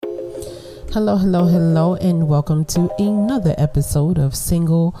Hello, hello, hello, and welcome to another episode of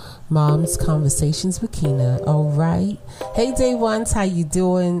Single Moms Conversations with Kina. All right. Hey, day ones, how you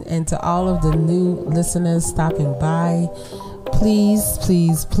doing? And to all of the new listeners stopping by, please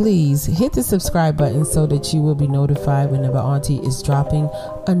hit the subscribe button so that you will be notified whenever Auntie is dropping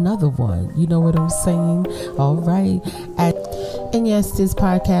another one. You know what I'm saying? All right. And yes, this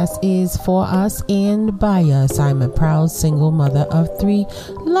podcast is for us and by us. I'm a proud single mother of 3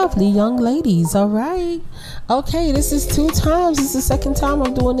 lovely young ladies. All right. Okay, this is 2 times. This is the second time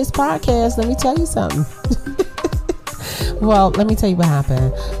I'm doing this podcast. Let me tell you something. Well, let me tell you what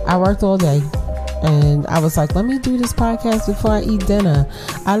happened. I worked all day. And I was like, let me do this podcast before I eat dinner.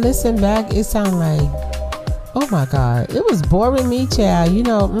 I listened back. It sounded like, oh my God, it was boring me, child. You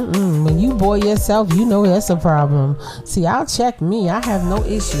know, when you bore yourself, you know that's a problem. See, I'll check me. I have no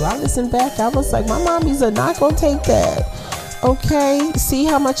issue. I listened back. I was like, my mommies are not going to take that. Okay. See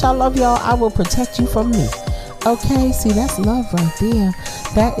how much I love y'all. I will protect you from me. Okay. See, that's love right there.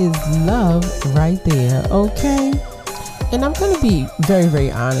 That is love right there. Okay. And I'm going to be very,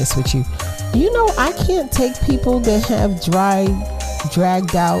 very honest with you. You know, I can't take people that have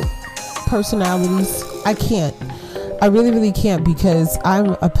dragged out personalities. I can't. I really can't, because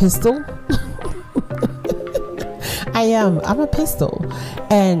I'm a pistol. I'm a pistol,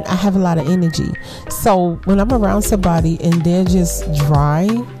 and I have a lot of energy. So when I'm around somebody and they're just dry,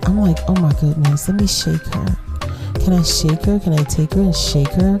 I'm like, oh my goodness, let me shake her. Can I shake her? Can I take her and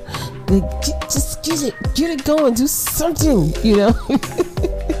shake her? Like, just get it going. Do something, you know.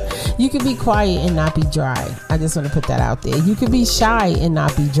 You can be quiet and not be dry. I just want to put that out there. You can be shy and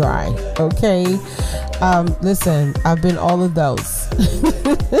not be dry. Okay. Listen, I've been all of those.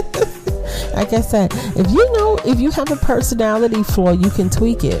 Like I said, if you have a personality flaw, you can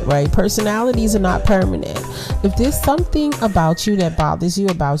tweak it, right? Personalities are not permanent. If there's something about you that bothers you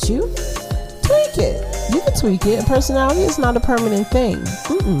about you, tweak it. You can tweak it. A personality is not a permanent thing.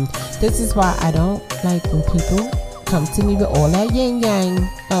 This is why I don't like when people come to me with all that yin yang.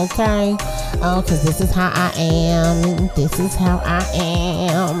 Okay. Oh, because this is how I am. This is how I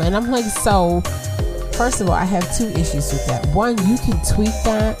am. And I'm like, so first of all, I have 2 issues with that. One, you can tweak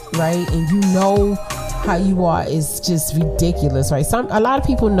that, right? And you know how you are is just ridiculous, right? A lot of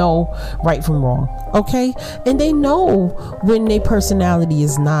people know right from wrong. Okay. And they know when their personality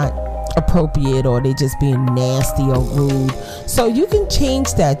is not appropriate, or they just being nasty or rude. So you can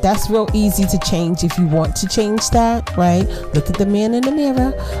change that. That's real easy to change if you want to change that, right? Look at the man in the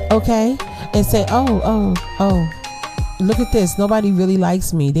mirror, okay, and say, oh, look at this. Nobody really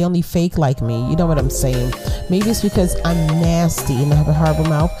likes me. They only fake like me. You know what I'm saying? Maybe it's because I'm nasty and I have a horrible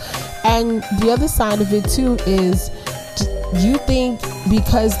mouth. And the other side of it too is, you think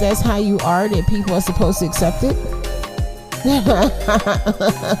because that's how you are that people are supposed to accept it?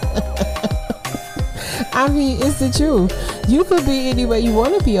 I mean, it's the truth. You could be any way you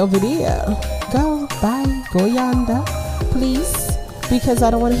want to be over there. Go, bye, go yonder, please, because I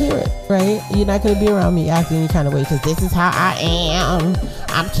don't want to hear it, right? You're not going to be around me acting any kind of way, because this is how I am.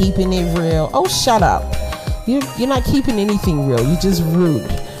 I'm keeping it real. Oh, shut up. You're not keeping anything real. You're just rude.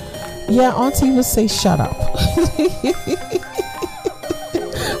 Yeah, Auntie would say shut up.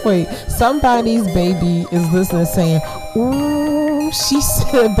 Wait, somebody's baby is listening saying, ooh, she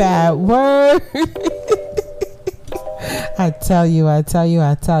said a bad word. I tell you.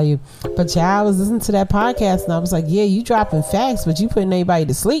 But yeah, I was listening to that podcast and I was like, yeah, you dropping facts, but you putting everybody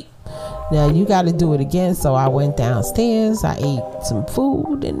to sleep. Now you got to do it again. So I went downstairs, I ate some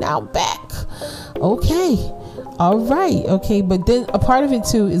food, and now I'm back. Okay. All right. Okay. But then a part of it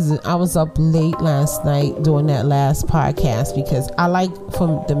too is I was up late last night doing that last podcast, because I like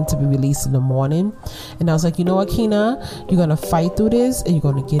for them to be released in the morning. And I was like, you know what, Kina, you're going to fight through this and you're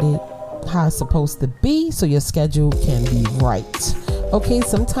going to get it how it's supposed to be, so your schedule can be right. Okay.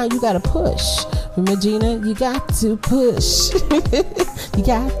 Sometimes you got to push. Remember, Gina, you got to push. You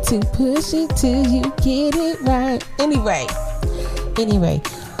got to push it till you get it right. Anyway,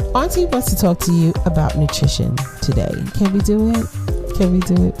 Auntie wants to talk to you about nutrition today. Can we do it?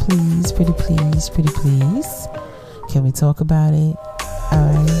 Please, pretty please. Can we talk about it? All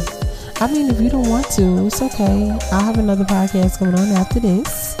right. I mean, if you don't want to, it's okay. I'll have another podcast going on after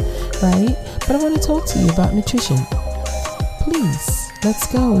this, right? But I want to talk to you about nutrition. Please, let's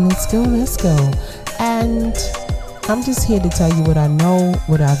go. And I'm just here to tell you what I know,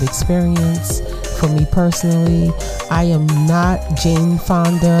 what I've experienced. For me personally, I am not Jane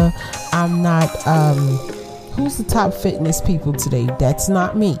Fonda. I'm not, who's the top fitness people today? That's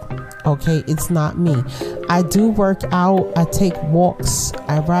not me. Okay, it's not me. I do work out. I take walks.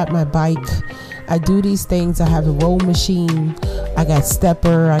 I ride my bike. I do these things. I have a row machine. I got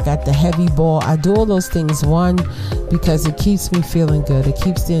stepper. I got the heavy ball. I do all those things. One, because it keeps me feeling good. It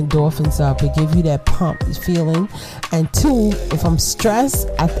keeps the endorphins up. It gives you that pump feeling. And two, if I'm stressed,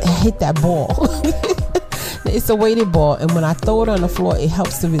 I hit that ball. It's a weighted ball, and when I throw it on the floor, it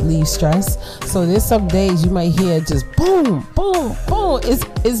helps to relieve stress. So there's some days you might hear just boom, boom, boom.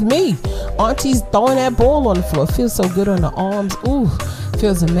 It's me. Auntie's throwing that ball on the floor. It feels so good on the arms. Ooh,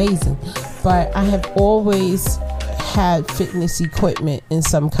 feels amazing. But I have always had fitness equipment in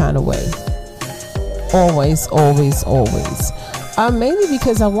some kind of way. Always, always, always. Mainly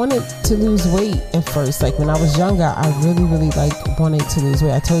because I wanted to lose weight at first. Like when I was younger, I really, really wanted to lose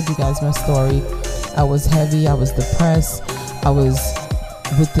weight. I told you guys my story. I was heavy. I was depressed. I was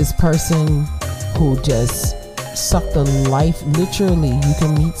with this person who just sucked the life. Literally, you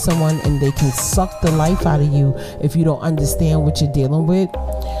can meet someone and they can suck the life out of you if you don't understand what you're dealing with.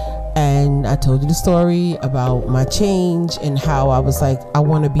 And I told you the story about my change and how I was like, I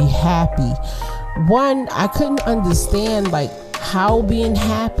want to be happy. One, I couldn't understand how being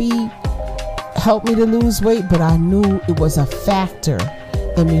happy helped me to lose weight, but I knew it was a factor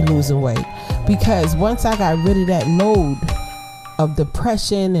in me losing weight. Because once I got rid of that load of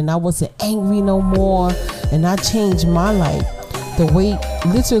depression and I wasn't angry no more and I changed my life, the weight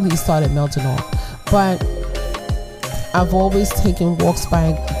literally started melting off. But I've always taken walks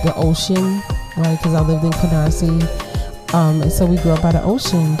by the ocean, right? Because I lived in Canarsie. And so we grew up by the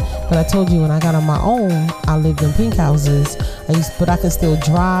ocean. But I told you when I got on my own, I lived in pink houses. But I could still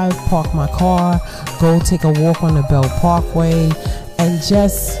drive, park my car, go take a walk on the Bell Parkway, and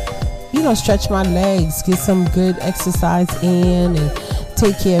just stretch my legs, get some good exercise in, and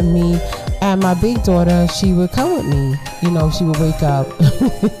take care of me. And my big daughter, she would come with me. She would wake up.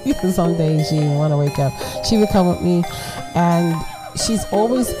 Some days she didn't want to wake up. She would come with me, and she's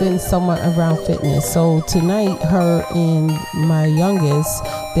always been somewhat around fitness. So tonight, her and my youngest,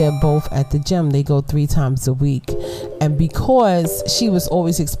 they're both at the gym. They go 3 times a week. And because she was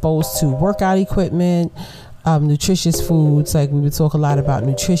always exposed to workout equipment, nutritious foods, like we would talk a lot about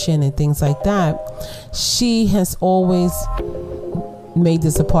nutrition and things like that, she has always made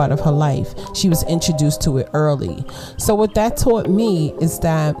this a part of her life. She was introduced to it early. So what that taught me is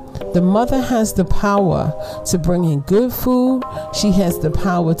that the mother has the power to bring in good food. She has the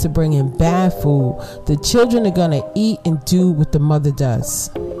power to bring in bad food. The children are going to eat and do what the mother does.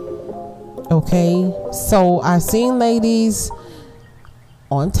 Okay? So I've seen ladies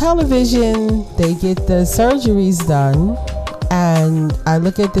on television, they get the surgeries done, and I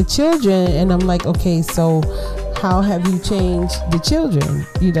look at the children and I'm like, okay, so how have you changed the children?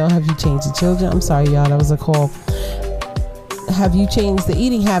 Have you changed the children? I'm sorry, y'all, that was a call. Have you changed the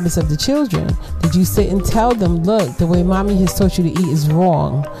eating habits of the children? Did you sit and tell them, look, the way mommy has taught you to eat is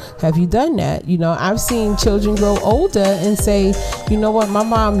wrong? Have you done that? I've seen children grow older and say, you know what, my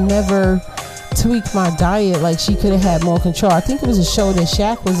mom never tweaked my diet. Like, she could have had more control. I think it was a show that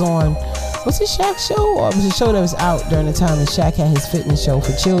Shaq was on. Was it Shaq's show, or was it a show that was out during the time that Shaq had his fitness show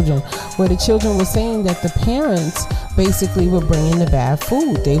for children, where the children were saying that the parents basically were bringing the bad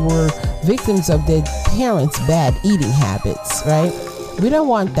food. They were victims of their parents' bad eating habits, right? We don't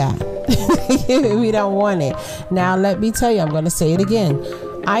want that. We don't want it. Now, let me tell you, I'm going to say it again.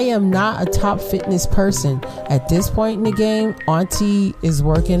 I am not a top fitness person. At this point in the game, Auntie is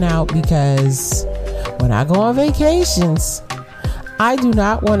working out because when I go on vacations, I do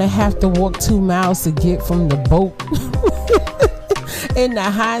not want to have to walk 2 miles to get from the boat in the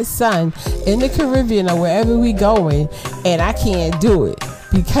hot sun in the Caribbean or wherever we going, and I can't do it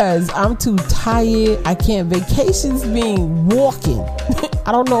because I'm too tired. I can't. Vacations mean walking.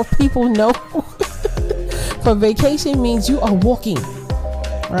 I don't know if people know, but vacation means you are walking,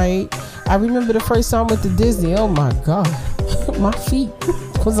 right? I remember the first time I went to Disney. Oh my God, my feet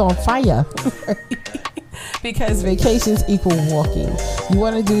was on fire. Because vacations equal walking. You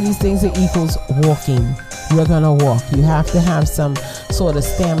want to do these things, it equals walking. You're going to walk. You have to have some sort of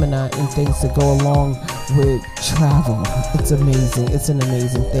stamina and things to go along with travel. It's amazing. It's an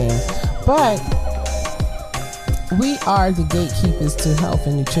amazing thing. But we are the gatekeepers to health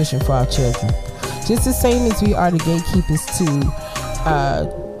and nutrition for our children. Just the same as we are the gatekeepers to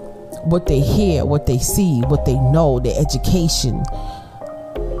what they hear, what they see, what they know, their education,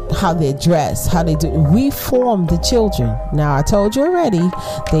 how they dress, how they do. We form the children. Now, I told you already,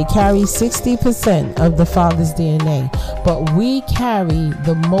 they carry 60% of the father's DNA, but we carry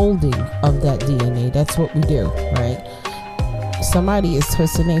the molding of that DNA. That's what we do, right? Somebody is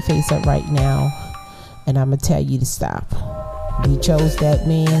twisting their face up right now, and I'm gonna tell you to stop. You chose that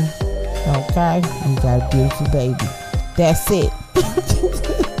man, okay? You got a beautiful baby. That's it.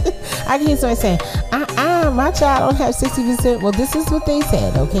 I can hear somebody saying, my child don't have 60%. Well, this is what they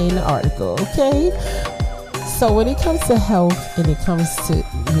said, okay, in the article, okay? So when it comes to health and it comes to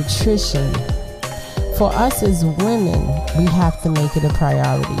nutrition, for us as women, we have to make it a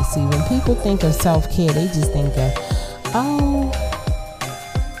priority. See, when people think of self-care, they just think of, oh,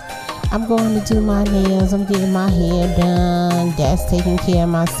 I'm going to do my nails, I'm getting my hair done, that's taking care of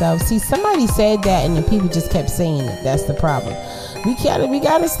myself. See, somebody said that and then people just kept saying it. That's the problem. We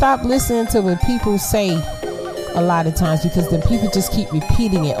gotta stop listening to what people say a lot of times, because then people just keep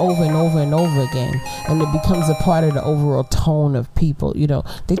repeating it over and over and over again, and it becomes a part of the overall tone of people. You know,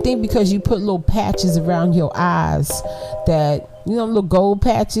 they think because you put little patches around your eyes, that, you know, little gold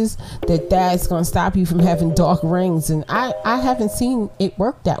patches, that's gonna stop you from having dark rings. And I haven't seen it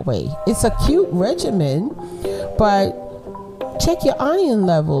work that way. It's a cute regimen, but check your iron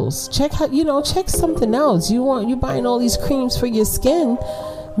levels. Check check something else. You're buying all these creams for your skin.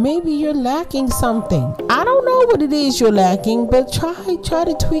 Maybe you're lacking something. I don't know what it is you're lacking, but try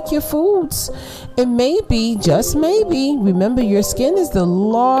to tweak your foods. And maybe, just maybe, remember, your skin is the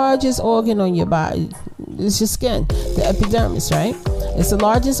largest organ on your body. It's your skin, the epidermis, right? It's the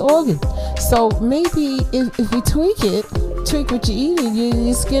largest organ. So maybe if we tweak what you're eating,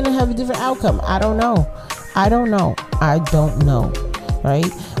 your skin will have a different outcome. I don't know. Right?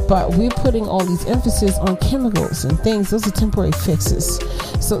 But we're putting all these emphasis on chemicals and things. Those are temporary fixes.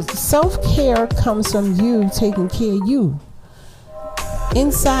 So self-care comes from you taking care of you,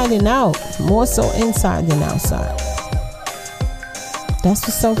 inside and out, more so inside than outside. That's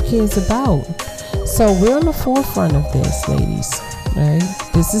what self-care is about. So we're on the forefront of this, ladies, right?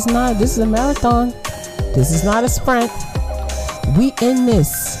 This is a marathon. This is not a sprint. We in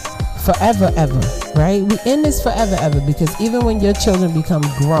this forever, ever, right? We in this forever, ever, because even when your children become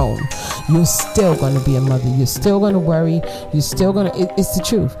grown, you're still going to be a mother. You're still going to worry. You're still going to, it's the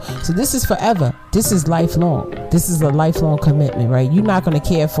truth. So this is forever. This is lifelong. This is a lifelong commitment, right? You're not going to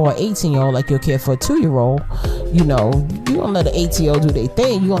care for an 18-year-old like you'll care for a 2-year-old. You know, you don't let an 18-year-old do their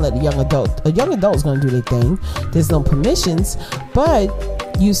thing. You're going to let a young adult's going to do their thing. There's no permissions, but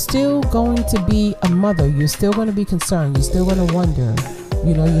you're still going to be a mother. You're still going to be concerned. You're still going to wonder.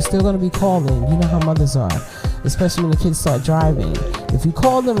 You know, you're still going to be calling. You know how mothers are, especially when the kids start driving. If you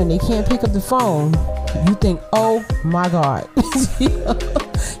call them and they can't pick up the phone, you think, oh my God. You know,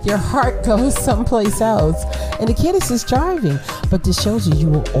 your heart goes someplace else. And the kid is just driving. But this shows you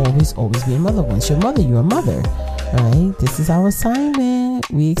will always be a mother. Once you're a mother, you're a mother. Right? This is our assignment.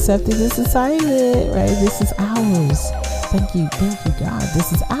 We accepted this assignment. Right? This is ours. Thank you, God.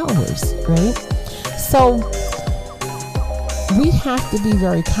 This is ours. Right? So we have to be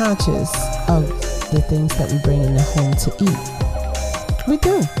very conscious of the things that we bring in the home to eat. We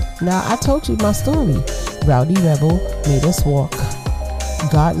do. Now, I told you my story. Rowdy Rebel made us walk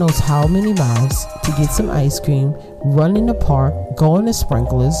God knows how many miles to get some ice cream, run in the park, go on the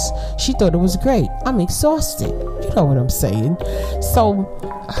sprinklers. She thought it was great. I'm exhausted. You know what I'm saying? So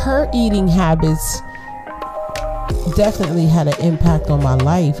her eating habits definitely had an impact on my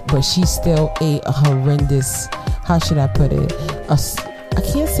life, but she still ate a horrendous, how should I put it, I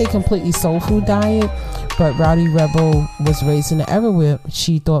can't say completely soul food diet, but Rowdy Rebel was raised in the era where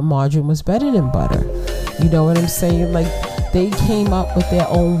she thought margarine was better than butter. You know what I'm saying? Like, they came up with their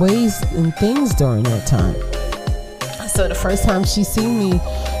own ways and things during that time. So the first time she seen me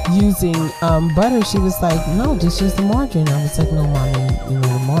using butter, she was like, no, just use the margarine. I was like, no, mommy, you know,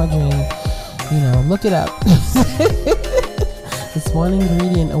 the margarine, look it up. It's one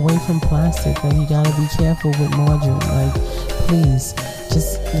ingredient away from plastic. Like, you gotta be careful with margarine. Like, please,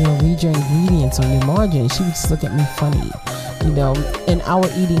 just, read your ingredients on your margarine. She would just look at me funny, and our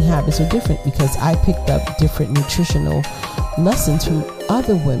eating habits are different because I picked up different nutritional lessons from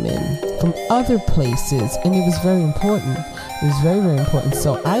other women, from other places, and it was very important. It was very, very important.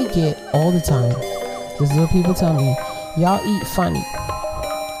 So I get all the time, these little people tell me, y'all eat funny.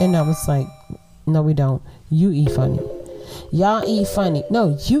 And I was like, no, we don't. You eat funny. Y'all eat funny.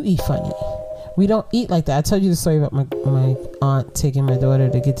 No, you eat funny. We don't eat like that. I told you the story about my aunt taking my daughter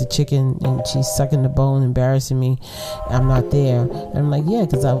to get the chicken and she's sucking the bone, embarrassing me. I'm not there. And I'm like, yeah,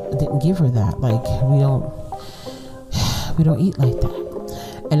 because I didn't give her that. Like, we don't eat like that.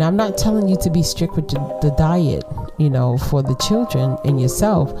 And I'm not telling you to be strict with the diet, for the children and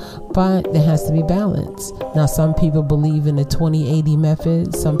yourself, but there has to be balance. Now, some people believe in the 20-80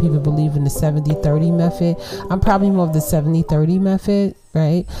 method. Some people believe in the 70-30 method. I'm probably more of the 70-30 method,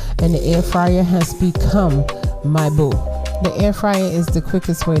 right? And the air fryer has become my boo. The air fryer is the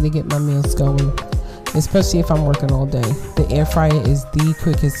quickest way to get my meals going, especially if I'm working all day. The air fryer is the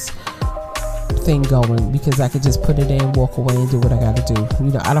quickest thing going, because I could just put it in, walk away, and do what I got to do.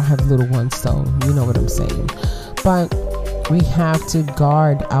 I don't have little ones, so you know what I'm saying. But we have to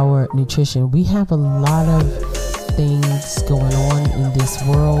guard our nutrition. We have a lot of things going on in this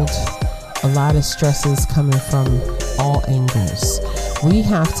world, a lot of stresses coming from all angles. We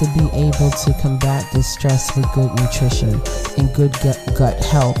have to be able to combat this stress with good nutrition and good gut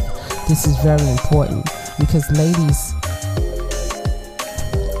health. This is very important, because ladies,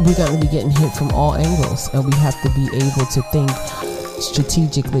 we're going to be getting hit from all angles, and we have to be able to think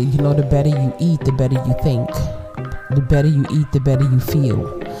strategically. The better you eat, the better you think. The better you eat, the better you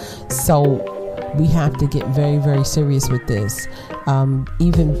feel. So we have to get very, very serious with this.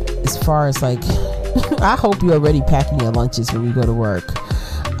 Even as far as like, I hope you're already packing your lunches when you go to work.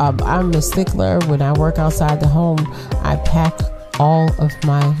 I'm a stickler. When I work outside the home, I pack all of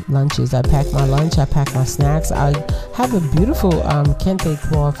my lunches. I pack my lunch, I pack my snacks. I have a beautiful kente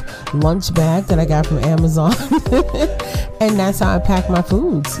cloth lunch bag that I got from Amazon. And that's how I pack my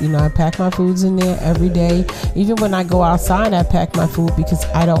foods. I pack my foods in there every day. Even when I go outside, I pack my food, because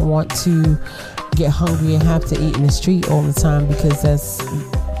I don't want to get hungry and have to eat in the street all the time, because that's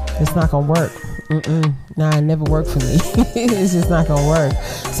not gonna work. Nah, it never worked for me. It's just not gonna work.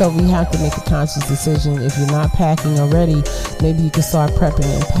 So we have to make a conscious decision. If you're not packing already, maybe you can start prepping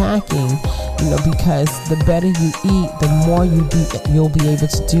and packing, because the better you eat, the more you'll be able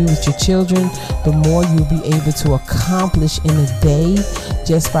to do with your children, the more you'll be able to accomplish in a day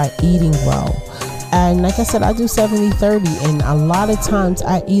just by eating well. And like I said, I do 70-30, and a lot of times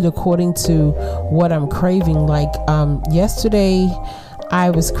I eat according to what I'm craving. Like yesterday, I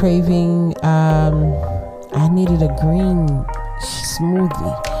was craving, I needed a green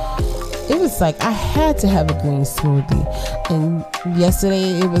smoothie. It was like I had to have a green smoothie. And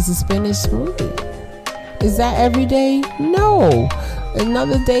yesterday it was a spinach smoothie. Is that every day? No.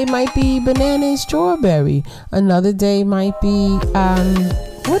 Another day might be banana and strawberry. Another day might be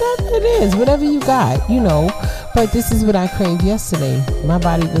whatever it is, whatever you got, But this is what I craved yesterday. My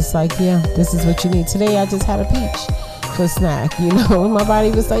body was like, yeah, this is what you need. Today I just had a peach for a snack, My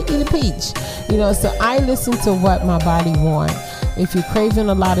body was like, eat a peach, So I listen to what my body wants. If you're craving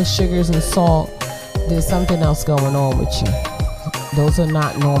a lot of sugars and salt, there's something else going on with you. Those are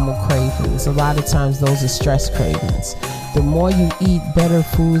not normal cravings. A lot of times those are stress cravings. The more you eat better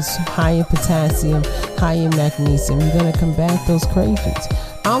foods, high in potassium, high in magnesium, you're going to combat those cravings.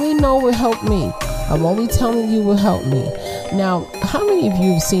 I only know what helped me. I'm only telling you what helped me. Now, how many of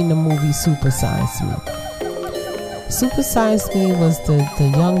you have seen the movie Super Size Me? Super Size Me was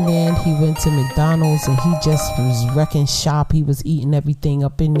the young man. He went to McDonald's and he just was wrecking shop. He was eating everything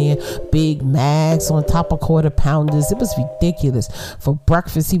up in there. Big Macs on top of quarter pounders. It was ridiculous. For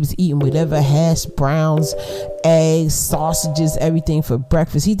breakfast, he was eating whatever, hash browns, eggs, sausages, everything for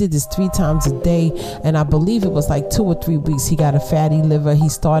breakfast. He did this 3 times a day, and I believe it was like 2 or 3 weeks. He got a fatty liver. He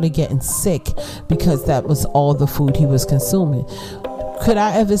started getting sick because that was all the food he was consuming. Could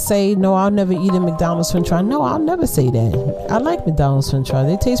I ever say, no, I'll never eat a McDonald's french fry? No, I'll never say that. I like McDonald's french fries.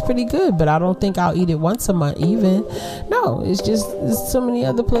 They taste pretty good, but I don't think I'll eat it once a month even. No, it's just there's so many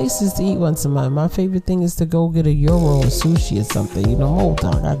other places to eat once a month. My favorite thing is to go get a Euro or sushi or something.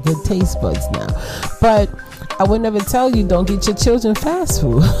 Moldog, I got good taste buds now. But I would never tell you don't get your children fast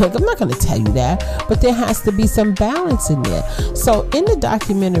food. Like, I'm not going to tell you that, but there has to be some balance in there. So in the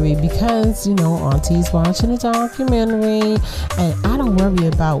documentary, because, Auntie's watching a documentary and I don't worry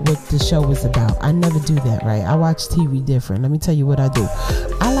about what the show is about. I never do that, right? I watch TV different. Let me tell you what I do.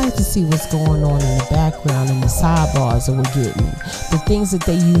 I like to see what's going on in the background and the sidebars that we're getting. The things that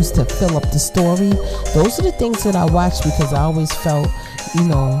they use to fill up the story. Those are the things that I watch because I always felt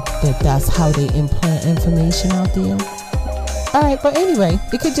that's how they implant information out there. All right, but anyway,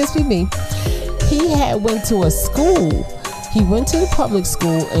 it could just be me. He had went to a school. He went to the public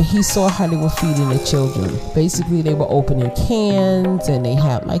school and he saw how they were feeding the children. Basically, they were opening cans and they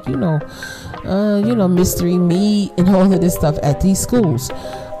had mystery meat and all of this stuff at these schools.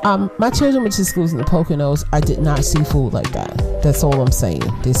 My children went to schools in the Poconos. I did not see food like that. That's all I'm saying.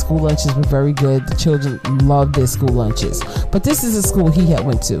 Their school lunches were very good. The children loved their school lunches. But this is a school he had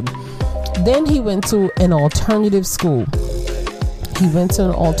went to. Then he went to an alternative school.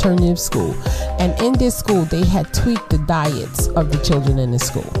 And in this school, they had tweaked the diets of the children in the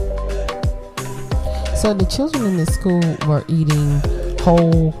school. So the children in this school were eating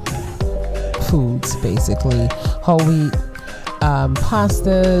whole foods, basically. Whole wheat,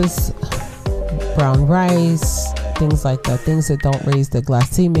 pastas, brown rice, things like that, things that don't raise the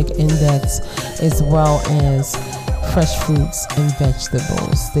glycemic index, as well as fresh fruits and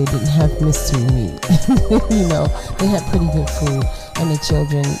vegetables. They didn't have mystery meat. They had pretty good food. and the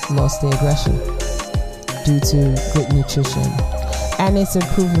children lost their aggression due to good nutrition. And it's a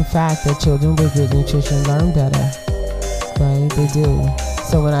proven fact that children with good nutrition learn better, right? They do.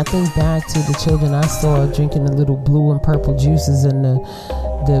 So when I think back to the children I saw drinking the little blue and purple juices and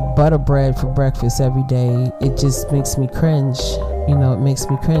the butter bread for breakfast every day, it just makes me cringe. You know, it makes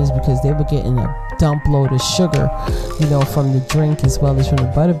me cringe because they were getting a dump load of sugar, you know, from the drink as well as from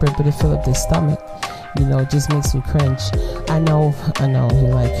the butter bread, but it filled up their stomach. You know, it just makes me cringe. I know.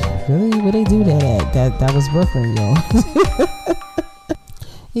 You're like, really? Where they do that at? That was Brooklyn, yo.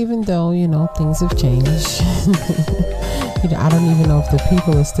 Even though, you know, things have changed. You know, I don't even know if the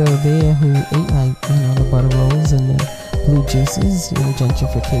people are still there who ate like, you know, the butter rolls and the blue juices. You know,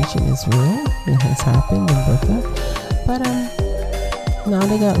 gentrification is real. It has happened in Brooklyn. But now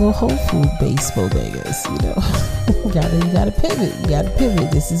they got little Whole Food based bodegas, you know. you gotta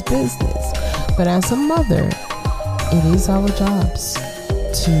pivot. This is business. But as a mother, it is our jobs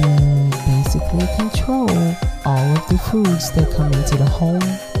to basically control all of the foods that come into the home,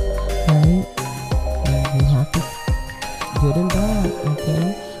 right? And we have to, good and bad, okay?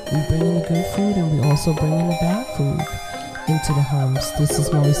 We bring in the good food and we also bring in the bad food into the homes. This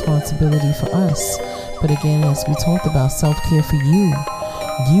is more responsibility for us. But again, as we talked about, self-care for you.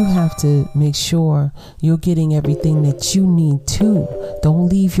 You have to make sure you're getting everything that you need too. Don't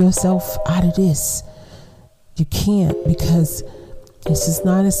leave yourself out of this. You can't, because this is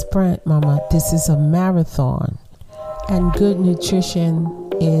not a sprint, mama. This is a marathon. And good nutrition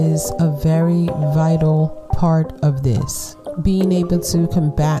is a very vital part of this. Being able to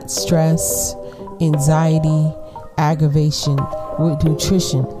combat stress, anxiety, aggravation with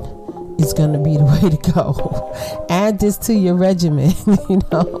nutrition is going to be the way to go. Add this to your regimen, you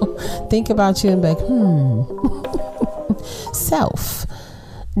know. Think about you and be like, self.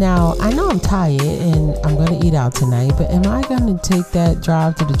 Now, I know I'm tired and I'm going to eat out tonight, but am I going to take that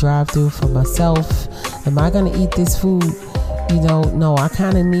drive to the drive-thru for myself? Am I going to eat this food? You know, no, I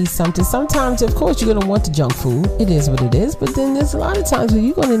kind of need something. Sometimes, of course, you're going to want the junk food. It is what it is. But then there's a lot of times where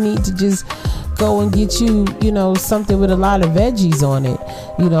you're going to need to just go and get you, you know, something with a lot of veggies on it.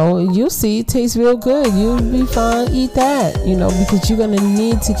 You know, you'll see it tastes real good. You'll be fine. Eat that, you know, because you're going to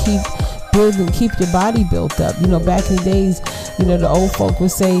need to keep your body built up. You know, back in the days, you know, the old folk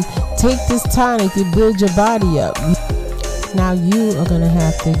would say, take this tonic to build your body up. Now you are going to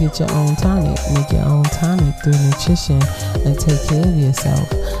have to get your own tonic, make your own tonic through nutrition and take care of yourself.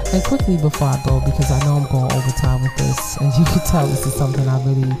 And quickly before I go, because I know I'm going overtime with this, as you can tell, this is something I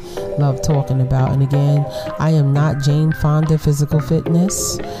really love talking about. And again, I am not Jane Fonda physical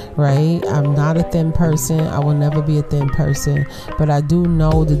fitness, right? I'm not a thin person. I will never be a thin person, but I do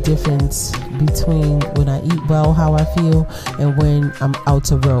know the difference between when I eat well, how I feel, and when I'm out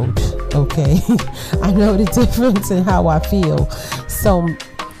to road. Okay. I know the difference in how I feel. So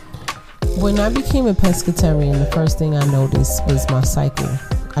when I became a pescatarian, the first thing I noticed was my cycle.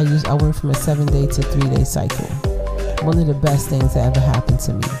 I went from a 7-day to 3-day cycle. One of the best things that ever happened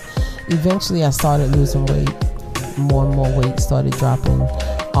to me. Eventually I started losing weight. More and more weight started dropping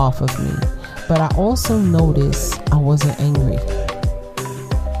off of me. But I also noticed I wasn't angry.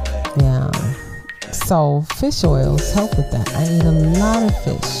 Yeah. So fish oils help with that. I ate a lot of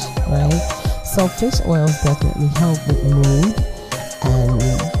fish, right? So fish oils definitely help with mood and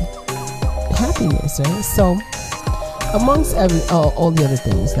happiness, right? So amongst all the other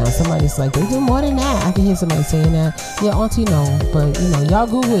things. Now somebody's like, they do more than that. I can hear somebody saying that. Yeah, auntie, no, but you know, y'all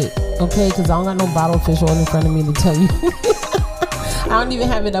Google it, okay? Because I don't got no bottle of fish oil in front of me to tell you. I don't even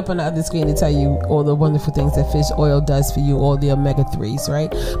have it up on the other screen to tell you all the wonderful things that fish oil does for you, all the omega-3s, right?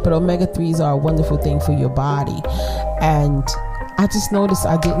 But omega-3s are a wonderful thing for your body. And I just noticed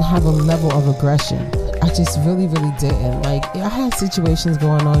I didn't have a level of aggression. I just really didn't. Like, I had situations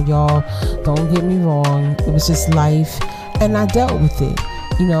going on, y'all. Don't get me wrong. It was just life. And I dealt with it,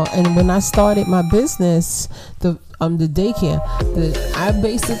 you know. And when I started my business, the daycare, I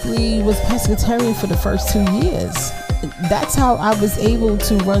basically was pescatarian for the first 2 years. That's how I was able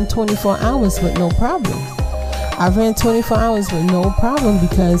to run 24 hours with no problem. I ran 24 hours with no problem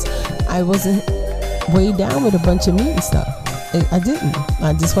because I wasn't weighed down with a bunch of meat and stuff.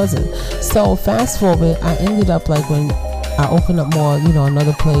 I just wasn't. So fast forward, I ended up like when I opened up more, you know,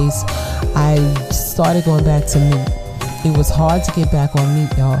 another place, I started going back to meat. It was hard to get back on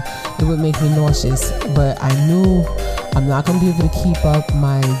meat, y'all. It would make me nauseous, but I knew I'm not going to be able to keep up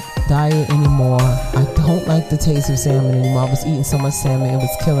my diet anymore. I don't like the taste of salmon anymore. I was eating so much salmon, it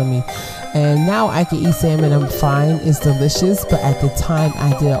was killing me. And now I can eat salmon, I'm fine, it's delicious, but at the time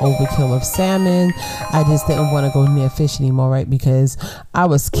I did an overkill of salmon. I just didn't want to go near fish anymore, right? Because I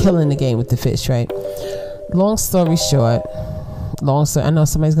was killing the game with the fish, right? Long story short, long story. I know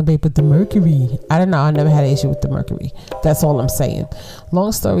somebody's gonna be, but the mercury. I don't know. I never had an issue with the mercury. That's all I'm saying.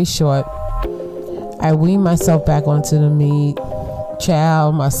 Long story short, I weaned myself back onto the meat.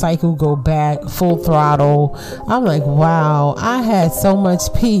 Child, my cycle go back full throttle. I'm like, wow, I had so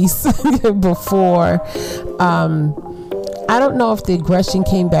much peace before. I don't know if the aggression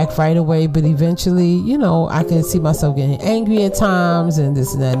came back right away, but eventually, you know, I could see myself getting angry at times and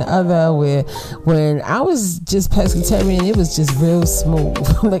this and that and the other. Where when I was just pescatarian, it was just real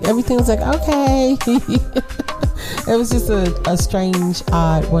smooth. Like everything was like, okay. It was just a strange,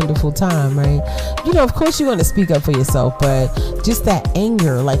 odd, wonderful time, right? You know, of course you want to speak up for yourself, but just that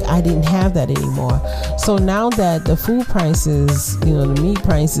anger, like I didn't have that anymore. So now that the food prices, you know, the meat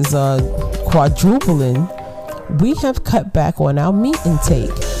prices are quadrupling, we have cut back on our meat intake.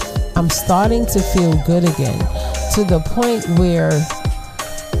 I'm starting to feel good again, to the point where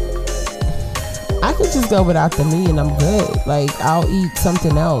I could just go without the meat and I'm good. Like I'll eat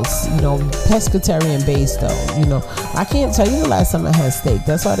something else, you know, pescatarian based though. You know, I can't tell you the last time I had steak.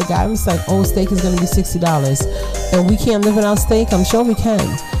 That's why the guy was like, oh, steak is going to be $60 and we can't live without steak. I'm sure we can.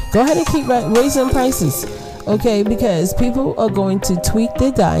 Go ahead and keep raising prices. Okay, because people are going to tweak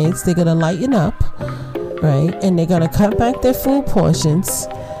their diets. They're going to lighten up, right? And they're going to cut back their food portions,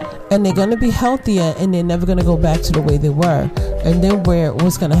 and they're going to be healthier, and they're never going to go back to the way they were. And then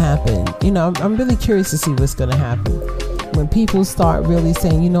what's going to happen? You know, I'm really curious to see what's going to happen when people start really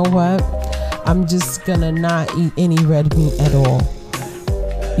saying, you know what, I'm just going to not eat any red meat at all.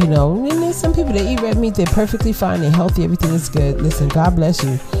 You know, and there's some people that eat red meat, they're perfectly fine, they're healthy, everything is good. Listen, God bless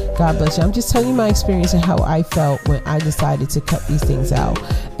you. God bless you. I'm just telling you my experience and how I felt when I decided to cut these things out.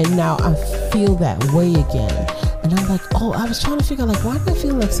 And now I feel that way again. And I'm like, oh, I was trying to figure out, like, why am I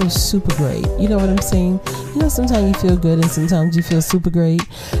feeling like so super great? You know what I'm saying? You know, sometimes you feel good and sometimes you feel super great.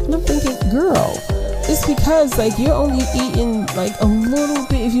 And I'm thinking, girl, it's because, like, you're only eating, like, a little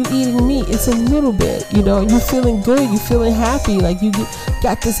bit. If you're eating meat, it's a little bit. You know, you're feeling good. You're feeling happy. Like, you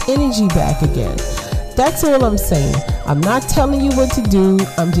got this energy back again. That's all I'm saying. I'm not telling you what to do.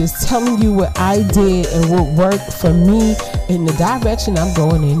 I'm just telling you what I did and what worked for me in the direction I'm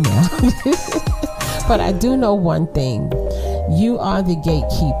going in now. But I do know one thing. You are the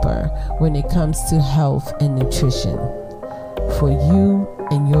gatekeeper when it comes to health and nutrition for you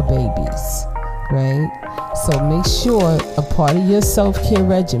and your babies, right? So make sure a part of your self-care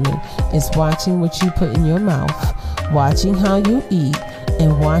regimen is watching what you put in your mouth, watching how you eat,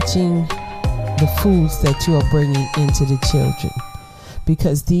 and watching the foods that you are bringing into the children,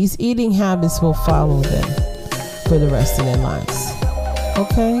 because these eating habits will follow them for the rest of their lives.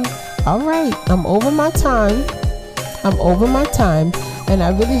 Okay? All right. I'm over my time. And I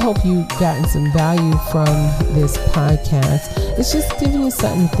really hope you gotten some value from this podcast. It's just giving you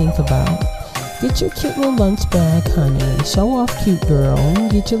something to think about. Get your cute little lunch bag, honey. Show off, cute girl.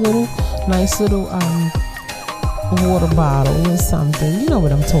 Get your little nice little water bottle or something. You know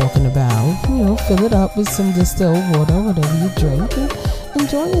what I'm talking about. You know, fill it up with some distilled water, whatever you drink, and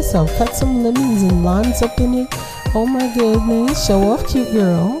enjoy yourself. Cut some lemons and limes up in it. Oh my goodness. Show off, cute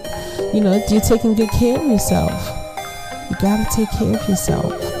girl. You know, you're taking good care of yourself. You gotta take care of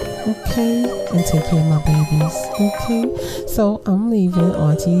yourself. Okay? And take care of my babies. Okay? So I'm leaving.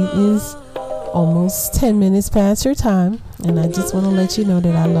 Auntie is almost 10 minutes past her time. And I just want to let you know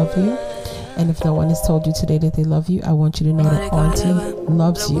that I love you. And if no one has told you today that they love you, I want you to know that Auntie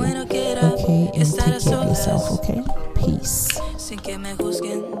loves you. Okay? And take care of yourself. Okay? Peace. Sin que me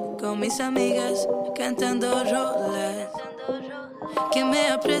juzguen con mis amigas cantando rolas. Que me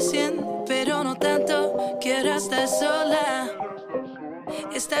aprecien, pero no tanto. Quiero estar sola.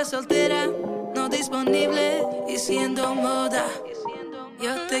 Estar soltera, no disponible y siendo moda.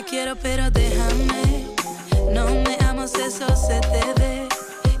 Yo te quiero, pero déjame. No me amas, eso se te ve.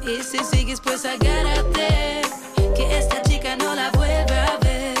 Y si sigues, pues agárrate. Que esta chica no la vuelva a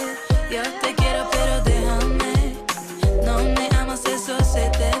ver. Yo te quiero, pero déjame. No me amas, eso se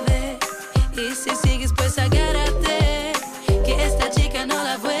te ve. Y si sigues, pues agárrate. Que esta chica no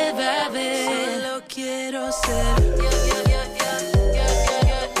la vuelva a ver. Solo quiero ser no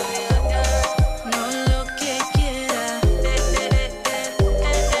lo que quiera.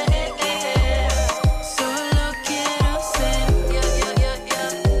 Solo quiero ser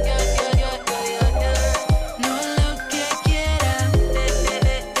no lo que quiera.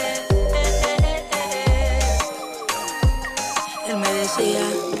 Él me decía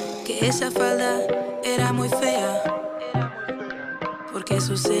que esa falda era muy fea, porque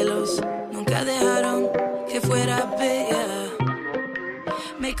sus celos nunca dejaron que fuera bella.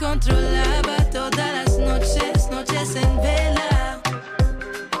 Me controlaba todas las noches, noches en vela,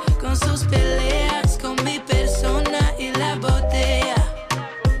 con sus pelas.